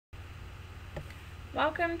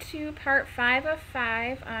Welcome to part 5 of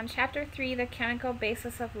 5 on chapter 3, the chemical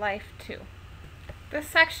basis of life 2. This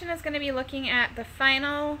section is going to be looking at the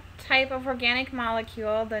final type of organic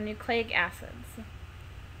molecule, the nucleic acids.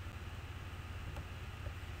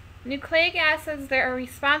 Nucleic acids, they are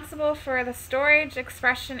responsible for the storage,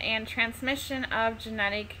 expression, and transmission of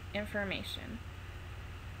genetic information.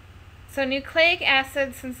 So nucleic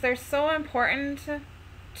acids, since they're so important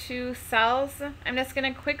to cells, I'm just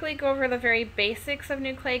going to quickly go over the very basics of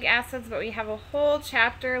nucleic acids, but we have a whole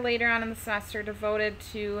chapter later on in the semester devoted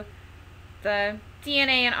to the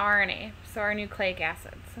DNA and RNA, so our nucleic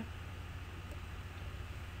acids.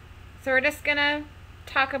 So we're just going to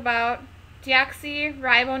talk about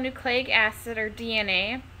deoxyribonucleic acid, or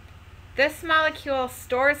DNA. This molecule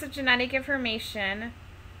stores the genetic information,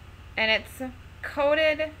 and it's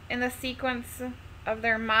coded in the sequence of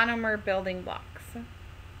their monomer building blocks.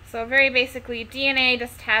 So very basically, DNA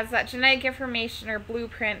just has that genetic information or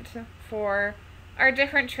blueprint for our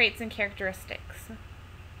different traits and characteristics.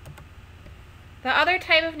 The other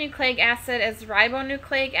type of nucleic acid is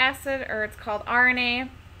ribonucleic acid, or it's called RNA.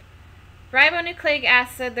 Ribonucleic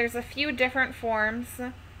acid, there's a few different forms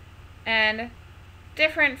and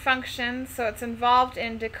different functions, so it's involved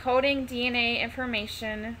in decoding DNA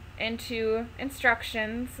information into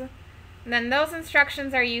instructions. And then those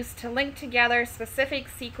instructions are used to link together a specific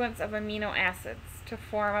sequence of amino acids to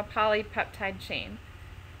form a polypeptide chain.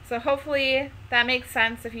 So hopefully that makes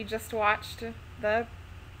sense if you just watched the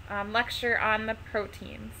lecture on the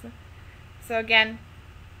proteins. So again,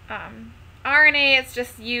 RNA is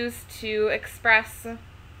just used to express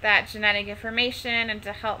that genetic information and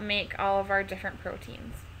to help make all of our different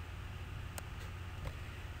proteins.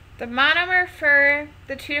 The monomer for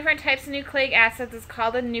the two different types of nucleic acids is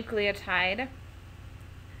called a nucleotide.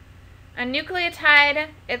 A nucleotide,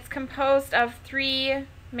 it's composed of three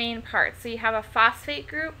main parts. So you have a phosphate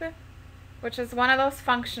group, which is one of those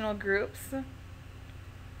functional groups.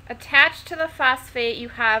 Attached to the phosphate, you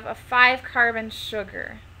have a 5-carbon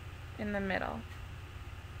sugar in the middle.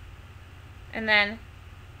 And then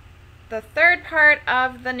the third part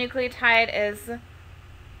of the nucleotide is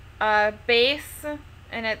a base,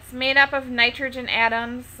 and it's made up of nitrogen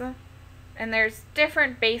atoms, and there's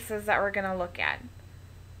different bases that we're going to look at.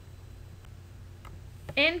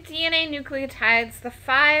 In DNA nucleotides, the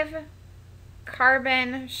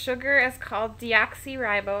 5-carbon sugar is called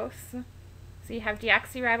deoxyribose. So you have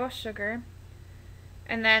deoxyribose sugar.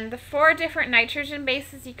 And then the 4 different nitrogen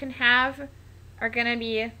bases you can have are going to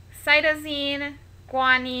be cytosine,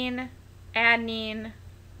 guanine, adenine,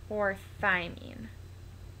 or thymine.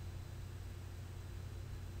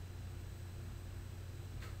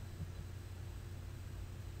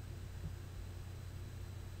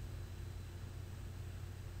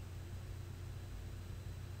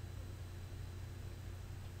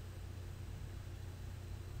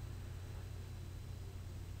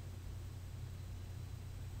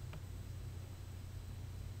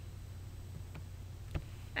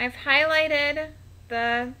 I've highlighted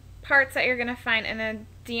the parts that you're going to find in a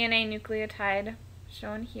DNA nucleotide,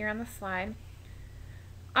 shown here on the slide.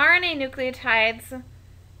 RNA nucleotides,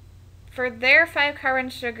 for their 5-carbon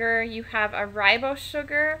sugar, you have a ribose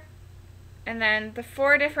sugar, and then the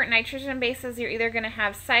 4 different nitrogen bases, you're either going to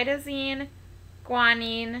have cytosine,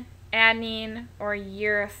 guanine, adenine, or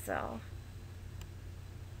uracil.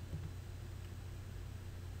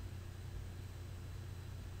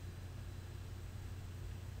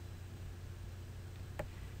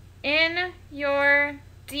 In your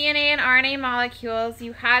DNA and RNA molecules,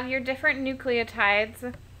 you have your different nucleotides,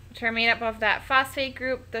 which are made up of that phosphate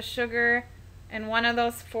group, the sugar, and one of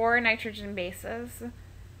those 4 nitrogen bases.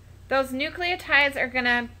 Those nucleotides are going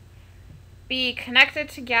to be connected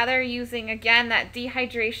together using, again, that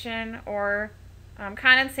dehydration or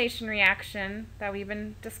condensation reaction that we've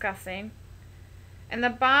been discussing. And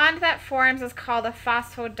the bond that forms is called a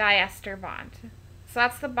phosphodiester bond. So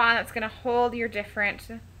that's the bond that's going to hold your different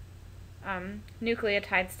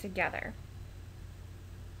nucleotides together.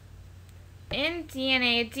 In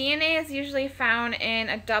DNA is usually found in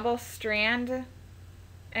a double strand,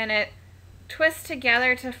 and it twists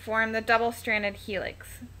together to form the double-stranded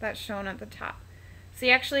helix that's shown at the top. So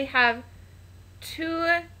you actually have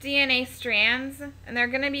 2 DNA strands, and they're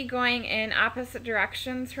going to be going in opposite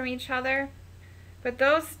directions from each other. But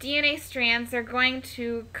those DNA strands are going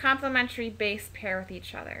to complementary base pair with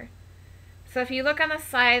each other. So if you look on the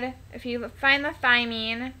slide, if you find the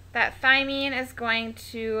thymine, that thymine is going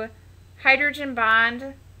to hydrogen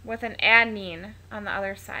bond with an adenine on the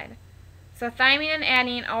other side. So thymine and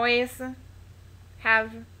adenine always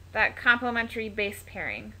have that complementary base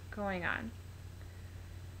pairing going on.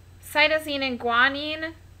 Cytosine and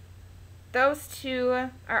guanine, those two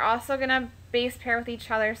are also going to base pair with each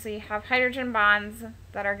other, so you have hydrogen bonds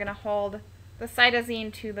that are going to hold the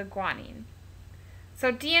cytosine to the guanine.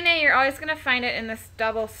 So DNA, you're always going to find it in this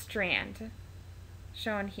double strand,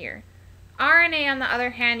 shown here. RNA, on the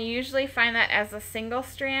other hand, you usually find that as a single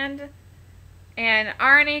strand, and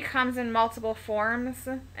RNA comes in multiple forms,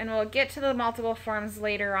 and we'll get to the multiple forms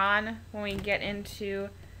later on when we get into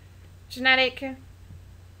genetic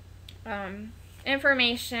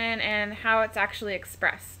information and how it's actually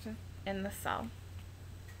expressed in the cell.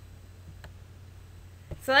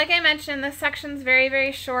 So like I mentioned, this section's very,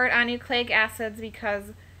 very short on nucleic acids because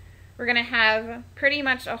we're going to have pretty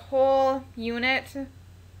much a whole unit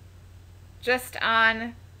just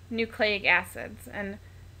on nucleic acids and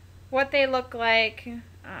what they look like,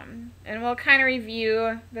 and we'll kind of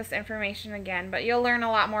review this information again, but you'll learn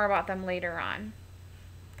a lot more about them later on.